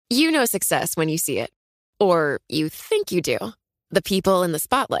You know success when you see it. Or you think you do. The people in the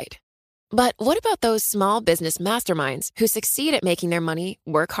spotlight. But what about those small business masterminds who succeed at making their money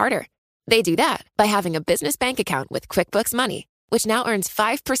work harder? They do that by having a business bank account with QuickBooks Money, which now earns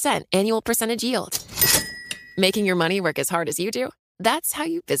 5% annual percentage yield. Making your money work as hard as you do? That's how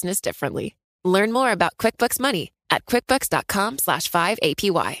you business differently. Learn more about QuickBooks Money at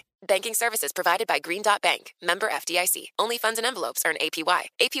quickbooks.com/5APY. Banking services provided by Green Dot Bank. Member FDIC. Only funds and envelopes earn APY.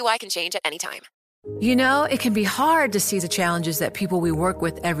 APY can change at any time. You know, it can be hard to see the challenges that people we work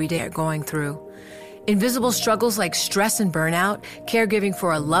with every day are going through. Invisible struggles like stress and burnout, caregiving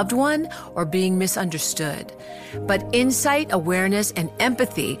for a loved one, or being misunderstood. But insight, awareness, and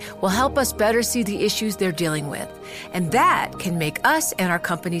empathy will help us better see the issues they're dealing with. And that can make us and our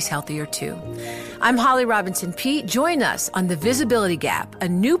companies healthier too. I'm Holly Robinson Peete. Join us on The Visibility Gap, a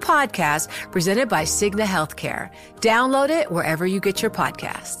new podcast presented by Cigna Healthcare. Download it wherever you get your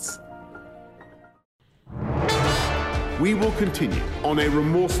podcasts. We will continue on a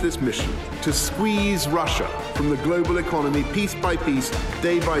remorseless mission to squeeze Russia from the global economy piece by piece,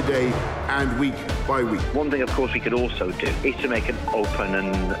 day by day, and week by week. One thing, of course, we could also do is to make an open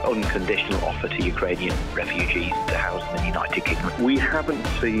and unconditional offer to Ukrainian refugees to house them in the United Kingdom. We haven't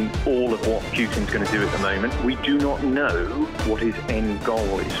seen all of what Putin's going to do at the moment. We do not know what his end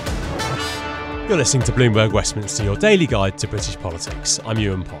goal is. You're listening to Bloomberg Westminster, your daily guide to British politics. I'm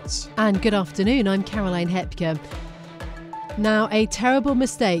Ewan Potts. And good afternoon, I'm Caroline Hepker. Now, a terrible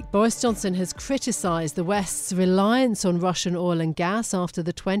mistake. Boris Johnson has criticised the West's reliance on Russian oil and gas after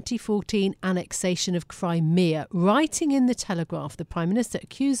the 2014 annexation of Crimea. Writing in The Telegraph, the Prime Minister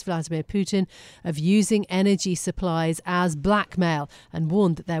accused Vladimir Putin of using energy supplies as blackmail and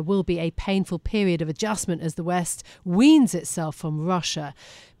warned that there will be a painful period of adjustment as the West weans itself from Russia.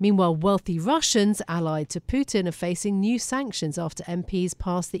 Meanwhile, wealthy Russians allied to Putin are facing new sanctions after MPs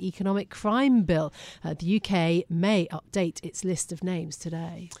passed the economic crime bill. The UK may update its list of names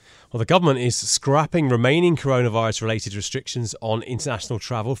today. Well, the government is scrapping remaining coronavirus-related restrictions on international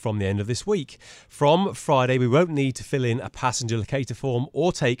travel from the end of this week. From Friday, we won't need to fill in a passenger locator form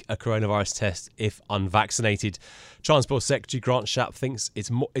or take a coronavirus test if unvaccinated. Transport Secretary Grant Shapps thinks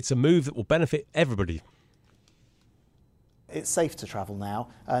it's a move that will benefit everybody. It's safe to travel now,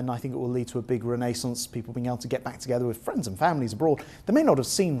 and I think it will lead to a big renaissance, people being able to get back together with friends and families abroad they may not have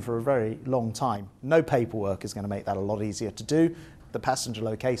seen for a very long time. No paperwork is going to make that a lot easier to do. The passenger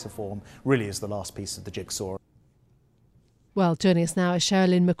locator form really is the last piece of the jigsaw. Well, joining us now is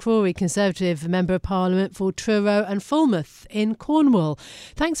Cherilyn Mackrory, Conservative Member of Parliament for Truro and Falmouth in Cornwall.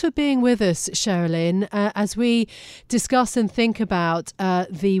 Thanks for being with us, Cherilyn. As we discuss and think about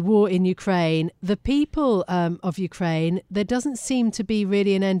the war in Ukraine, the people of Ukraine, there doesn't seem to be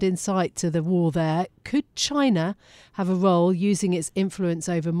really an end in sight to the war there. Could China have a role using its influence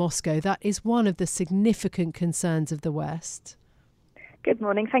over Moscow? That is one of the significant concerns of the West. Good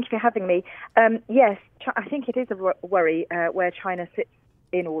morning. Thank you for having me. Yes, I think it is a worry where China sits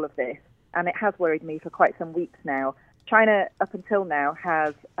in all of this, and it has worried me for quite some weeks now. China, up until now,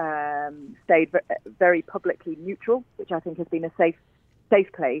 has stayed very publicly neutral, which I think has been a safe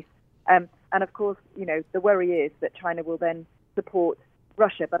place. And of course, you know, the worry is that China will then support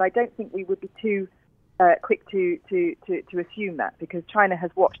Russia, but I don't think we would be too quick to assume that, because China has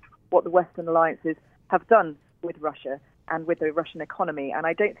watched what the Western alliances have done with Russia and with the Russian economy, and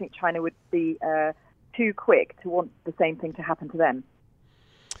I don't think China would be too quick to want the same thing to happen to them.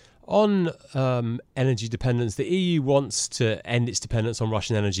 On energy dependence, the EU wants to end its dependence on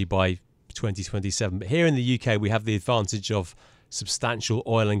Russian energy by 2027, but here in the UK we have the advantage of substantial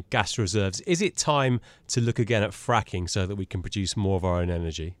oil and gas reserves. Is it time to look again at fracking so that we can produce more of our own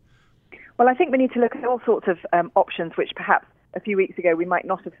energy? Well, I think we need to look at all sorts of options which perhaps a few weeks ago we might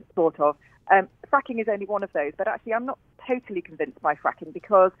not have thought of. Fracking is only one of those, but actually I'm not totally convinced by fracking,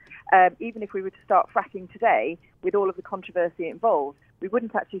 because even if we were to start fracking today, with all of the controversy involved, we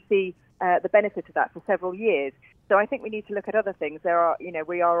wouldn't actually see the benefit of that for several years. So I think we need to look at other things.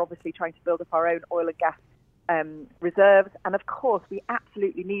 We are obviously trying to build up our own oil and gas reserves, and of course we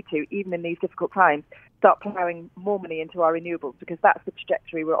absolutely need to, even in these difficult times, start ploughing more money into our renewables, because that's the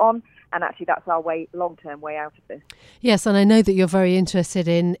trajectory we're on, and actually that's our long-term way out of this. Yes, and I know that you're very interested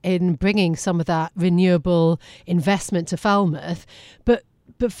in bringing some of that renewable investment to Falmouth, but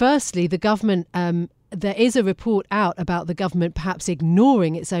firstly, the government, there is a report out about the government perhaps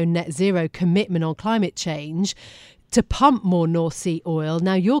ignoring its own net zero commitment on climate change to pump more North Sea oil.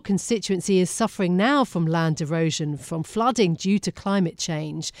 Now, your constituency is suffering now from land erosion, from flooding due to climate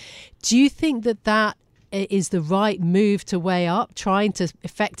change. Do you think that is the right move to weigh up, trying to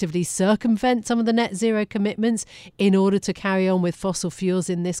effectively circumvent some of the net zero commitments in order to carry on with fossil fuels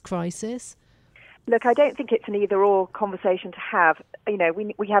in this crisis? Look, I don't think it's an either-or conversation to have. You know,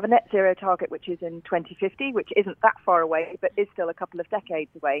 we have a net zero target which is in 2050, which isn't that far away, but is still a couple of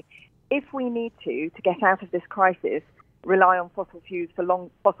decades away. If we need to get out of this crisis, rely on fossil fuels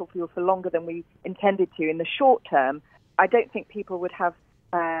for longer than we intended to in the short term, I don't think people would have.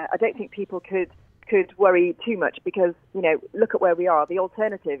 I don't think people could worry too much because, you know, look at where we are. The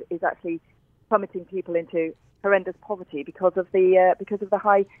alternative is actually plummeting people into horrendous poverty because of the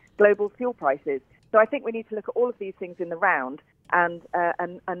high global fuel prices. So I think we need to look at all of these things in the round and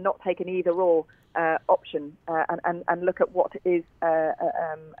not take an either-or option and look at what is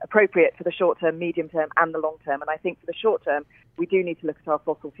appropriate for the short term, medium term and the long term. And I think for the short term, we do need to look at our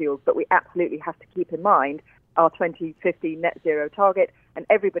fossil fuels, but we absolutely have to keep in mind our 2050 net zero target, and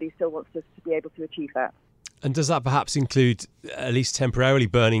everybody still wants us to be able to achieve that. And does that perhaps include, at least temporarily,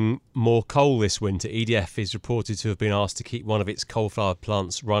 burning more coal this winter? EDF is reported to have been asked to keep one of its coal-fired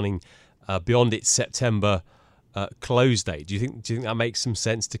plants running beyond its September close date. Do you think that makes some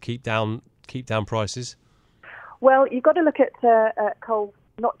sense to keep down prices? Well, you've got to look at coal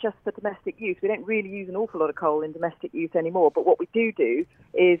not just for domestic use. We don't really use an awful lot of coal in domestic use anymore, but what we do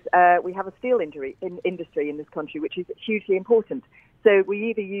is we have a steel industry in this country, which is hugely important. So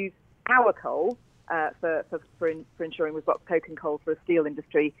we either use our coal for ensuring we've got coke and coal for a steel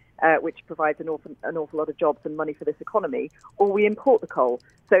industry, which provides an awful lot of jobs and money for this economy, or we import the coal.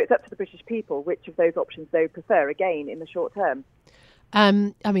 So it's up to the British people which of those options they prefer, again, in the short term. I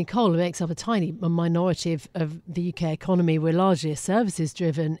mean, coal makes up a tiny minority of the UK economy. We're largely a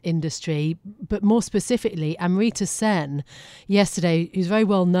services-driven industry. But more specifically, Amrita Sen, yesterday, who's very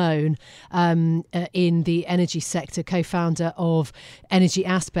well known in the energy sector, co-founder of Energy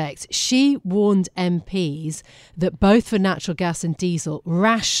Aspects, she warned MPs that both for natural gas and diesel,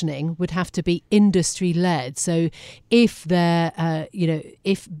 rationing would have to be industry-led. So if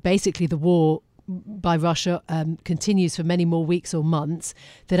if basically the war by Russia continues for many more weeks or months,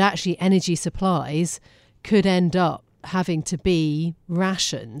 that actually energy supplies could end up having to be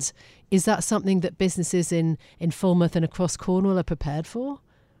rationed. Is that something that businesses in Falmouth and across Cornwall are prepared for?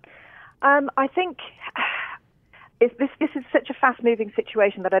 I think this is such a fast-moving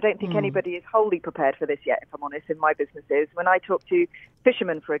situation that I don't think anybody is wholly prepared for this yet, if I'm honest, in my businesses. When I talk to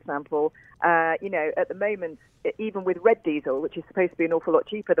fishermen, for example, at the moment, even with red diesel, which is supposed to be an awful lot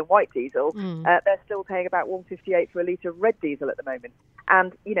cheaper than white diesel, they're still paying about $1.58 for a litre of red diesel at the moment.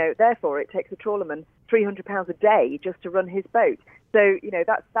 And, therefore, it takes a trawlerman £300 a day just to run his boat. So,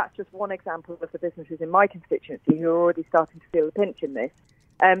 that's just one example of the businesses in my constituency who are already starting to feel the pinch in this.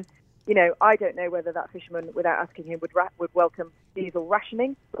 I don't know whether that fisherman, without asking him, would welcome diesel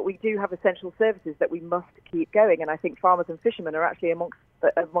rationing, but we do have essential services that we must keep going. And I think farmers and fishermen are actually amongst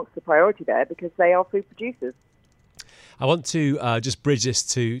the priority there because they are food producers. I want to just bridge this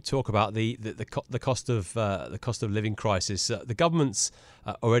to talk about the cost of living crisis. The government's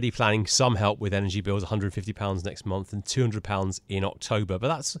already planning some help with energy bills, £150 next month and £200 in October, but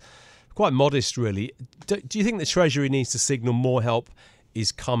that's quite modest, really. Do you think the Treasury needs to signal more help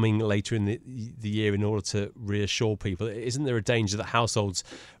is coming later in the year in order to reassure people? Isn't there a danger that households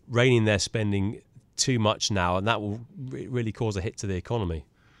rein in their spending too much now, and that will really cause a hit to the economy?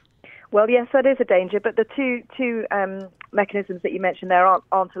 Well, yes, that is a danger, but the two mechanisms that you mentioned there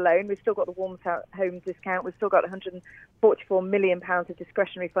aren't alone. We've still got the Warm Home Discount. We've still got £144 million of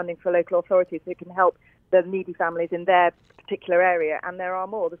discretionary funding for local authorities who can help the needy families in their particular area, and there are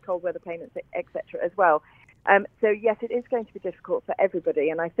more. There's cold weather payments, etc. as well. So, yes, it is going to be difficult for everybody.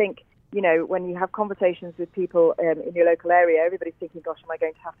 And I think, when you have conversations with people in your local area, everybody's thinking, gosh, am I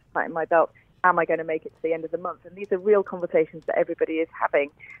going to have to tighten my belt? Am I going to make it to the end of the month? And these are real conversations that everybody is having.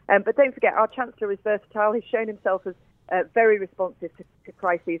 But don't forget, our Chancellor is versatile. He's shown himself as very responsive to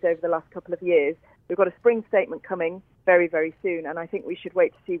crises over the last couple of years. We've got a spring statement coming very, very soon. And I think we should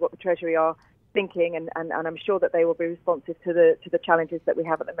wait to see what the Treasury are thinking. And I'm sure that they will be responsive to the challenges that we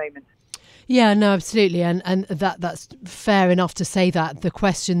have at the moment. Yeah, no, absolutely. And that's fair enough to say that. The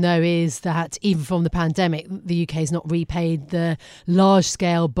question, though, is that even from the pandemic, the UK has not repaid the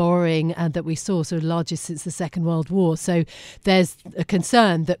large-scale borrowing that we saw, sort of largest since the Second World War. So there's a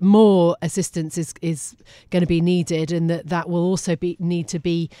concern that more assistance is going to be needed and that will also need to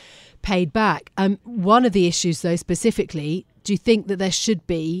be paid back. One of the issues, though, specifically, do you think that there should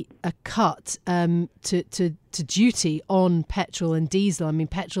be a cut to duty on petrol and diesel? I mean,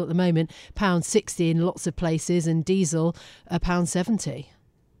 petrol at the moment, £1.60 in lots of places, and diesel, £1.70.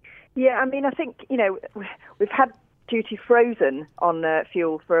 Yeah, I mean, I think, we've had duty frozen on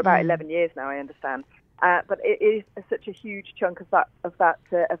fuel for about 11 years now, I understand. But it is such a huge chunk of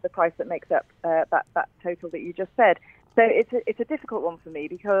the price that makes up that total that you just said. So it's a difficult one for me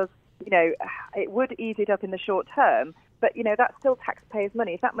because it would ease it up in the short term, but that's still taxpayers'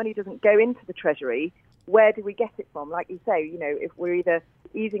 money. If that money doesn't go into the Treasury, where do we get it from? Like you say, if we're either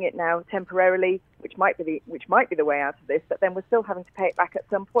easing it now temporarily, which might be the way out of this, but then we're still having to pay it back at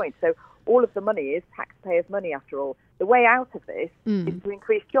some point. So all of the money is taxpayers' money after all. The way out of this is to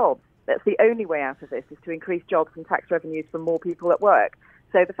increase jobs. That's the only way out of this, is to increase jobs and tax revenues from more people at work.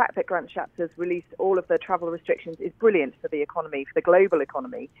 So the fact that Grant Shapps has released all of the travel restrictions is brilliant for the economy, for the global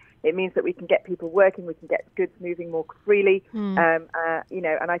economy. It means that we can get people working, we can get goods moving more freely, and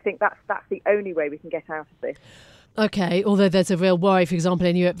I think that's the only way we can get out of this. Okay, although there's a real worry, for example,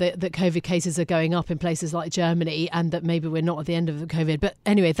 in Europe that COVID cases are going up in places like Germany and that maybe we're not at the end of the COVID. But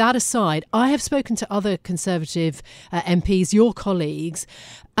anyway, that aside, I have spoken to other Conservative MPs, your colleagues,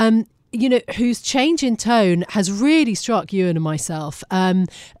 whose change in tone has really struck Ewan and myself.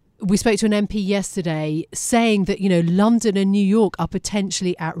 We spoke to an MP yesterday saying that, London and New York are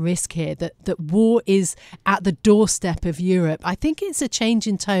potentially at risk here, that war is at the doorstep of Europe. I think it's a change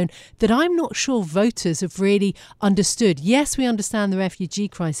in tone that I'm not sure voters have really understood. Yes, we understand the refugee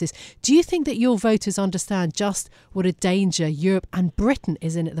crisis. Do you think that your voters understand just what a danger Europe and Britain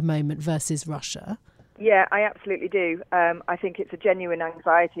is in at the moment versus Russia? Yeah, I absolutely do. I think it's a genuine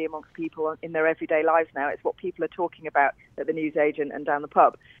anxiety amongst people in their everyday lives now. It's what people are talking about at the newsagent and down the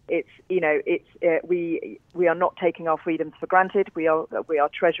pub. We are not taking our freedoms for granted. We are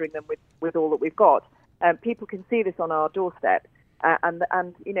treasuring them with all that we've got. People can see this on our doorstep, and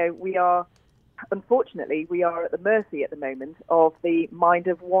we are, unfortunately, we are at the mercy at the moment of the mind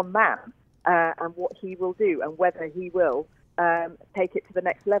of one man and what he will do and whether he will take it to the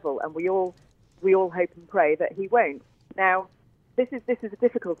next level. And we all hope and pray that he won't. Now, this is a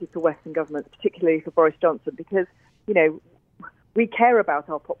difficulty for Western governments, particularly for Boris Johnson, because, we care about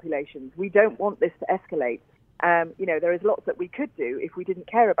our populations. We don't want this to escalate. There is lots that we could do if we didn't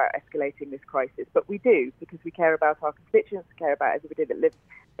care about escalating this crisis, but we do because we care about our constituents, we care about everybody that lives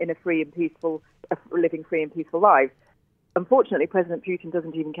in living free and peaceful lives. Unfortunately, President Putin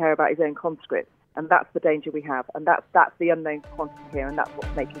doesn't even care about his own conscripts, and that's the danger we have, and that's the unknown quantity here, and that's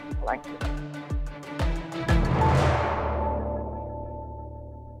what's making people anxious.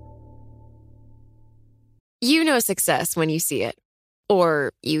 You know success when you see it.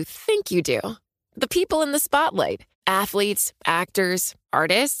 Or you think you do. The people in the spotlight. Athletes, actors,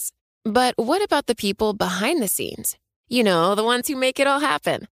 artists. But what about the people behind the scenes? The ones who make it all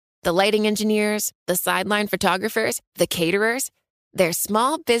happen. The lighting engineers, the sideline photographers, the caterers. They're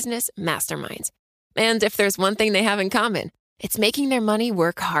small business masterminds. And if there's one thing they have in common, it's making their money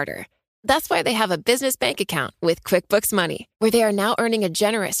work harder. That's why they have a business bank account with QuickBooks Money, where they are now earning a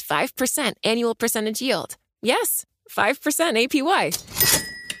generous 5% annual percentage yield. Yes, 5% APY.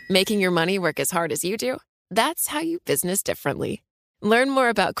 Making your money work as hard as you do? That's how you business differently. Learn more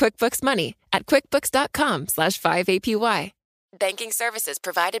about QuickBooks Money at quickbooks.com/5APY. Banking services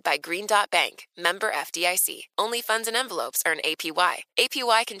provided by Green Dot Bank. Member FDIC. Only funds and envelopes earn APY.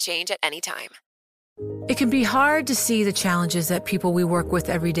 APY can change at any time. It can be hard to see the challenges that people we work with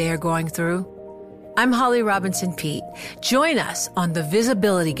every day are going through. I'm Holly Robinson Peete. Join us on The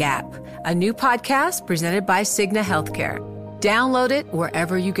Visibility Gap, a new podcast presented by Cigna Healthcare. Download it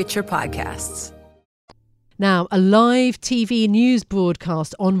wherever you get your podcasts. Now, a live TV news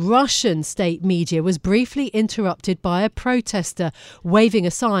broadcast on Russian state media was briefly interrupted by a protester waving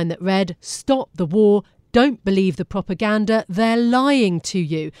a sign that read, "Stop the war. Don't believe the propaganda, they're lying to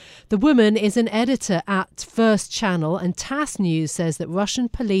you." The woman is an editor at First Channel, and TASS News says that Russian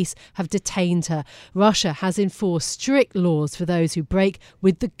police have detained her. Russia has enforced strict laws for those who break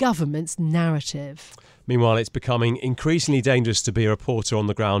with the government's narrative. Meanwhile, it's becoming increasingly dangerous to be a reporter on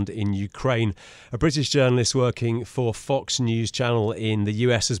the ground in Ukraine. A British journalist working for Fox News Channel in the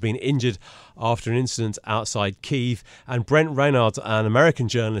US has been injured after an incident outside Kyiv, and Brent Reynard, an American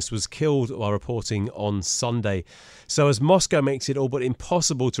journalist, was killed while reporting on Sunday. So as Moscow makes it all but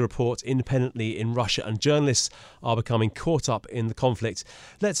impossible to report independently in Russia and journalists are becoming caught up in the conflict,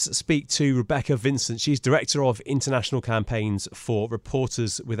 let's speak to Rebecca Vincent. She's Director of International Campaigns for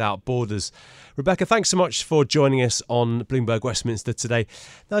Reporters Without Borders. Rebecca, thanks so much for joining us on Bloomberg Westminster today.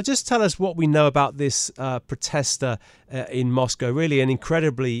 Now, just tell us what we know about this protester in Moscow. Really an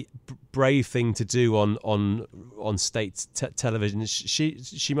incredibly brave thing to do on state television.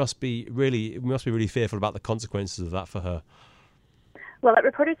 She must be really fearful about the consequences of that for her. Well, at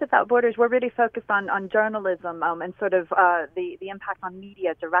Reporters Without Borders, we're really focused on journalism and sort of the impact on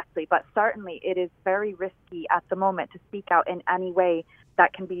media directly. But certainly it is very risky at the moment to speak out in any way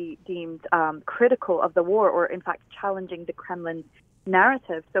that can be deemed critical of the war, or in fact challenging the Kremlin's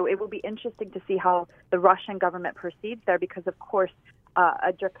narrative. So it will be interesting to see how the Russian government proceeds there, because of course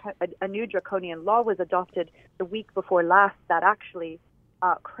a new draconian law was adopted the week before last that actually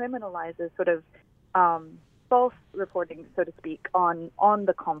criminalizes sort of false reporting, so to speak, on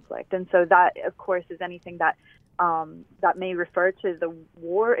the conflict. And so that, of course, is anything that that may refer to the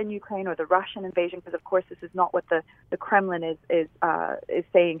war in Ukraine or the Russian invasion, because of course this is not what the Kremlin is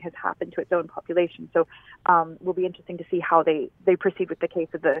saying has happened to its own population. So will be interesting to see how they proceed with the case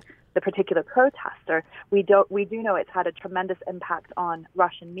of the particular protester. We do know it's had a tremendous impact on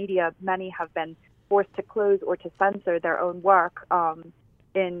Russian media. Many have been forced to close or to censor their own work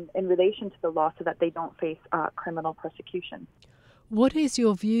in relation to the law, so that they don't face criminal persecution. What is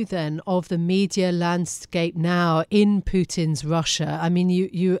your view then of the media landscape now in Putin's Russia? I mean,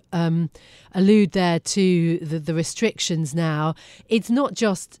 you allude there to the restrictions now. It's not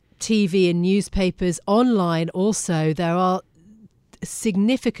just TV and newspapers. Online also, there are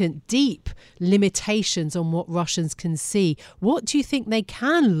significant, deep limitations on what Russians can see. What do you think they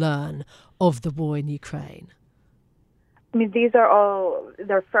can learn of the war in Ukraine? I mean,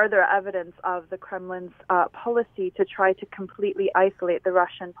 they're further evidence of the Kremlin's policy to try to completely isolate the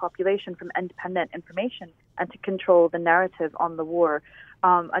Russian population from independent information and to control the narrative on the war.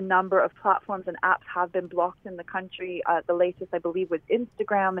 A number of platforms and apps have been blocked in the country. The latest, I believe, was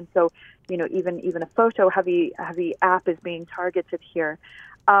Instagram, and so even a photo-heavy app is being targeted here.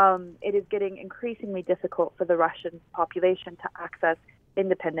 It is getting increasingly difficult for the Russian population to access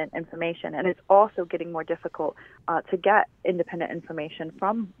independent information, and it's also getting more difficult to get independent information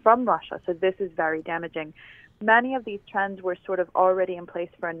from Russia. So this is very damaging. Many of these trends were sort of already in place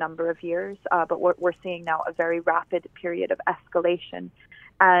for a number of years, but we're seeing now a very rapid period of escalation,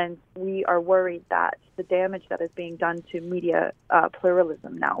 and we are worried that the damage that is being done to media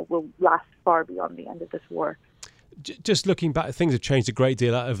pluralism now will last far beyond the end of this war. Just looking back, things have changed a great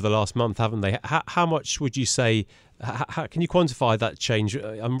deal over the last month, haven't they? How much would you say, can you quantify that change?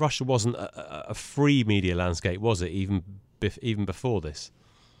 Russia wasn't a free media landscape, was it, even before this?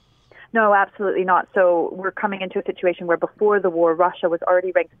 No, absolutely not. So we're coming into a situation where before the war, Russia was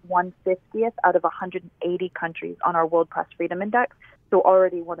already ranked 150th out of 180 countries on our World Press Freedom Index. So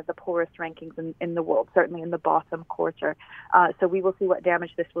already one of the poorest rankings in the world, certainly in the bottom quarter. So we will see what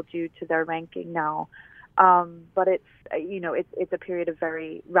damage this will do to their ranking now. But it's a period of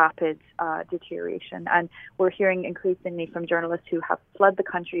very rapid deterioration, and we're hearing increasingly from journalists who have fled the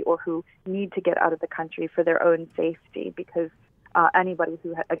country or who need to get out of the country for their own safety, because anybody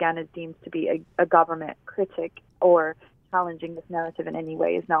who again is deemed to be a government critic or challenging this narrative in any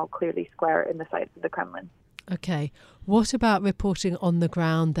way is now clearly square in the sights of the Kremlin. Okay. What about reporting on the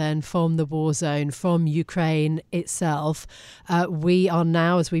ground then from the war zone, from Ukraine itself? We are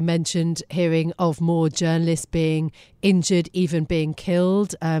now, as we mentioned, hearing of more journalists being injured, even being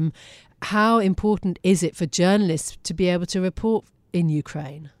killed. How important is it for journalists to be able to report in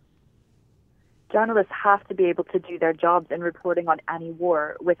Ukraine? Journalists have to be able to do their jobs in reporting on any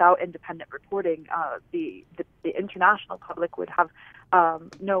war. Without independent reporting, the international public would have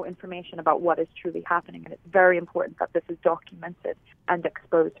no information about what is truly happening, and it's very important that this is documented and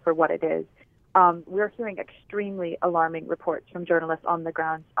exposed for what it is. We're hearing extremely alarming reports from journalists on the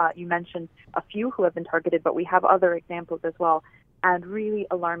ground. You mentioned a few who have been targeted, but we have other examples as well. And really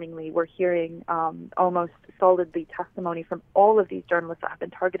alarmingly, we're hearing almost solidly testimony from all of these journalists that have been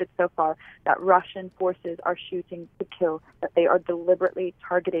targeted so far that Russian forces are shooting to kill, that they are deliberately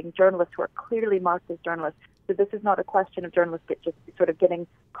targeting journalists who are clearly marked as journalists. So this is not a question of journalists just sort of getting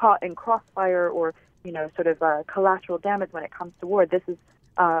caught in crossfire or, collateral damage when it comes to war. This is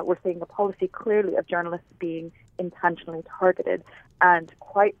we're seeing a policy clearly of journalists being intentionally targeted. And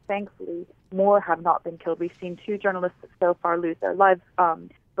quite thankfully, more have not been killed. We've seen 2 journalists so far lose their lives.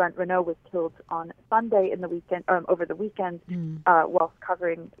 Brent Renault was killed on Sunday over the weekend whilst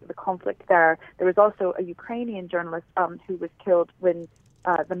covering the conflict there. There was also a Ukrainian journalist who was killed when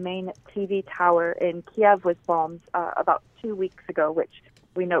the main TV tower in Kiev was bombed about 2 weeks ago, which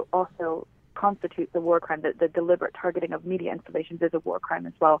we know also constitutes a war crime. The deliberate targeting of media installations is a war crime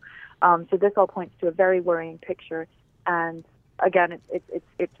as well. So this all points to a very worrying picture. And again,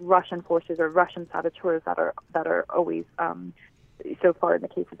 it's Russian forces or Russian saboteurs that are always, so far in the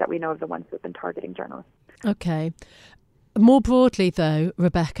cases that we know of, the ones who have been targeting journalists. Okay. More broadly, though,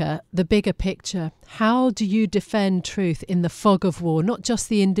 Rebecca, the bigger picture, how do you defend truth in the fog of war? Not just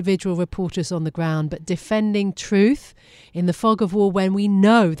the individual reporters on the ground, but defending truth in the fog of war when we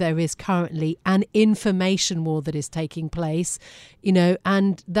know there is currently an information war that is taking place,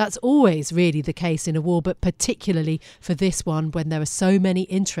 and that's always really the case in a war, but particularly for this one when there are so many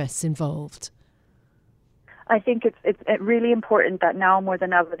interests involved. I think it's really important that now more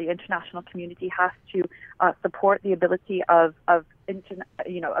than ever the international community has to support the ability of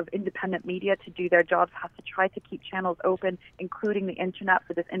independent media to do their jobs, has to try to keep channels open, including the internet,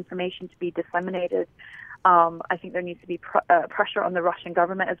 for this information to be disseminated. I think there needs to be pressure on the Russian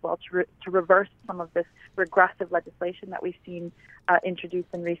government as well to reverse some of this regressive legislation that we've seen introduced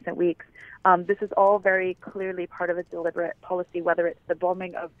in recent weeks. This is all very clearly part of a deliberate policy, whether it's the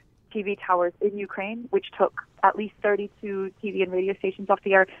bombing of TV towers in Ukraine, which took at least 32 TV and radio stations off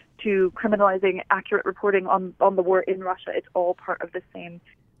the air, to criminalizing accurate reporting on the war in Russia. It's all part of the same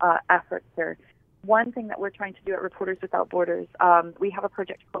effort here. One thing that we're trying to do at Reporters Without Borders, we have a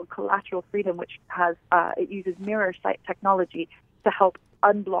project called Collateral Freedom, which has it uses mirror site technology to help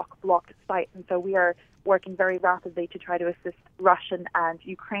unblock blocked sites. And so we are working very rapidly to try to assist Russian and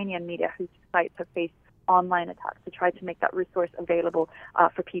Ukrainian media whose sites have faced online attacks, to try to make that resource available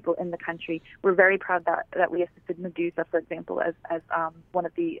for people in the country. We're very proud that we assisted Medusa, for example, as one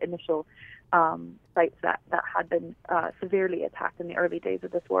of the initial sites that had been severely attacked in the early days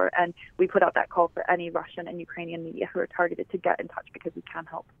of this war. And we put out that call for any Russian and Ukrainian media who are targeted to get in touch, because we can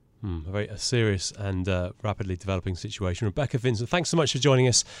help. A very serious and rapidly developing situation. Rebecca Vincent, thanks so much for joining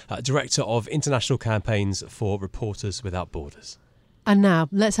us, Director of International Campaigns for Reporters Without Borders. And now,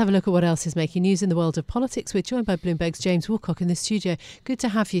 let's have a look at what else is making news in the world of politics. We're joined by Bloomberg's James Woolcock in the studio. Good to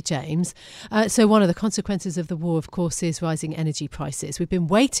have you, James. So one of the consequences of the war, of course, is rising energy prices. We've been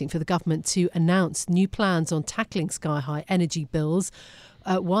waiting for the government to announce new plans on tackling sky-high energy bills.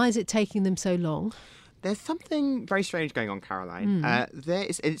 Why is it taking them so long? There's something very strange going on, Caroline.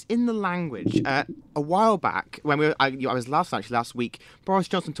 It's in the language. A while back, when I was last week, Boris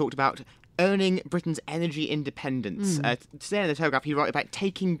Johnson talked about earning Britain's energy independence. Today in the Telegraph, he wrote about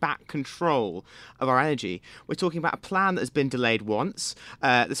taking back control of our energy. We're talking about a plan that has been delayed once,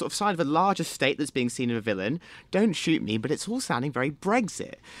 the sort of sign of a larger state that's being seen as a villain. Don't shoot me, but it's all sounding very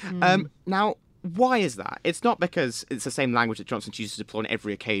Brexit. Now, why is that? It's not because it's the same language that Johnson chooses to deploy on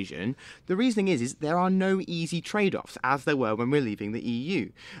every occasion. The reasoning is there are no easy trade-offs, as there were when we're leaving the EU.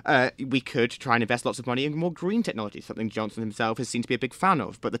 We could try and invest lots of money in more green technology, something Johnson himself has seemed to be a big fan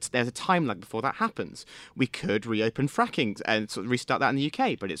of, but there's a time lag before that happens. We could reopen fracking and sort of restart that in the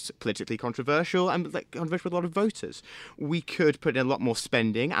UK, but it's politically controversial and controversial with a lot of voters. We could put in a lot more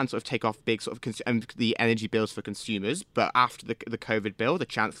spending and sort of take off big sort of the energy bills for consumers, but after the COVID bill, the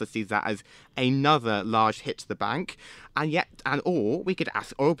Chancellor sees that as another large hit to the bank, or we could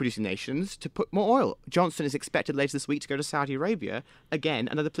ask oil-producing nations to put more oil. Johnson is expected later this week to go to Saudi Arabia. Again,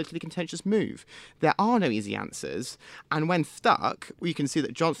 another politically contentious move. There are no easy answers, and when stuck, we can see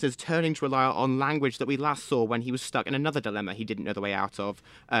that Johnson is turning to rely on language that we last saw when he was stuck in another dilemma he didn't know the way out of,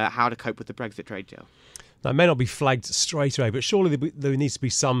 how to cope with the Brexit trade deal. Now, it may not be flagged straight away, but surely there needs to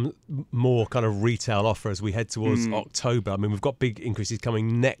be some more kind of retail offer as we head towards October. I mean, we've got big increases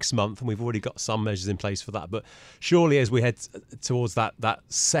coming next month, and we've already got some measures in place for that. But surely as we head towards that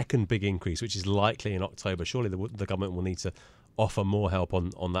second big increase, which is likely in October, surely the government will need to offer more help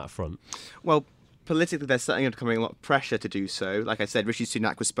on that front. Well, politically, there's certainly becoming a lot of pressure to do so. Like I said, Rishi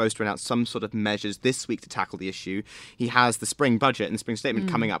Sunak was supposed to announce some sort of measures this week to tackle the issue. He has the spring budget and spring statement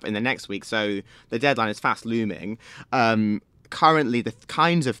coming up in the next week, so the deadline is fast looming. Currently, the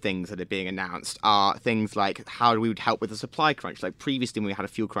kinds of things that are being announced are things like how we would help with the supply crunch. Like previously, when we had a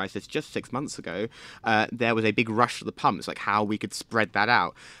fuel crisis just 6 months ago, there was a big rush to the pumps, like how we could spread that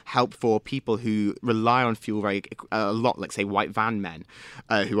out. Help for people who rely on fuel a lot, like, say, white van men,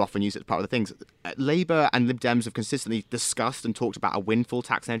 who often use it as part of the things. Labour and Lib Dems have consistently discussed and talked about a windfall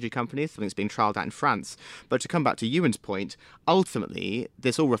tax on energy companies, something that's being trialled out in France. But to come back to Ewan's point, ultimately,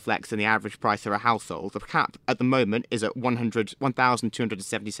 this all reflects in the average price of a household. The cap at the moment is at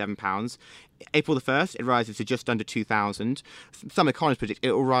 £1,277. April the 1st, it rises to just under 2,000. Some economists predict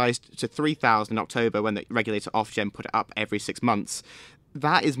it will rise to 3,000 in October when the regulator Ofgem put it up every 6 months.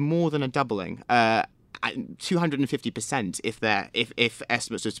 That is more than a doubling. 250% if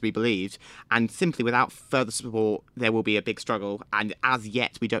estimates are to be believed. And simply without further support, there will be a big struggle. And as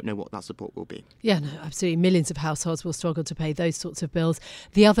yet, we don't know what that support will be. Yeah, no, absolutely. Millions of households will struggle to pay those sorts of bills.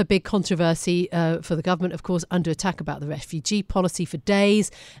 The other big controversy for the government, of course, under attack about the refugee policy for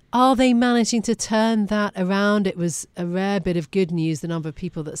days. Are they managing to turn that around? It was a rare bit of good news, the number of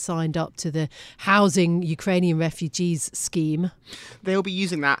people that signed up to the Housing Ukrainian Refugees scheme. They'll be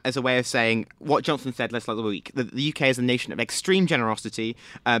using that as a way of saying what Johnson said last week, that the UK is a nation of extreme generosity,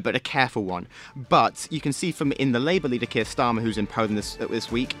 but a careful one. But you can see from in the Labour leader Keir Starmer, who's in Poland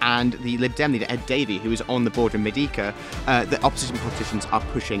this week, and the Lib Dem leader Ed Davey, who is on the board of Medica, that opposition politicians are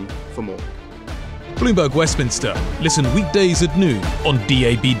pushing for more. Bloomberg Westminster. Listen weekdays at noon on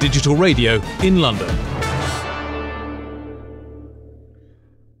DAB Digital Radio in London.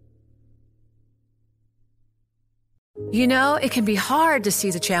 You know, it can be hard to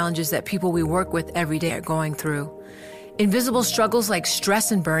see the challenges that people we work with every day are going through. Invisible struggles like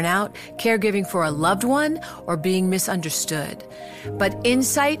stress and burnout, caregiving for a loved one, or being misunderstood. But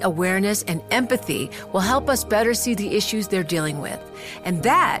insight, awareness, and empathy will help us better see the issues they're dealing with. And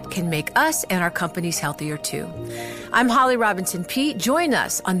that can make us and our companies healthier too. I'm Holly Robinson-Peete. Join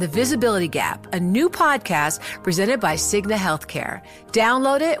us on The Visibility Gap, a new podcast presented by Cigna Healthcare.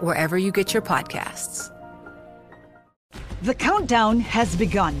 Download it wherever you get your podcasts. The countdown has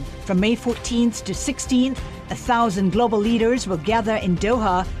begun. From May 14th to 16th, 1,000 global leaders will gather in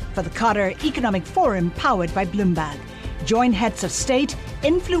Doha for the Qatar Economic Forum powered by Bloomberg. Join heads of state,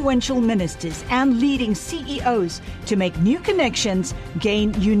 influential ministers, and leading CEOs to make new connections,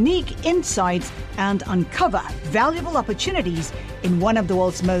 gain unique insights, and uncover valuable opportunities in one of the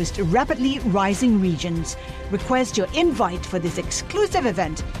world's most rapidly rising regions. Request your invite for this exclusive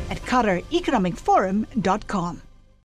event at QatarEconomicForum.com.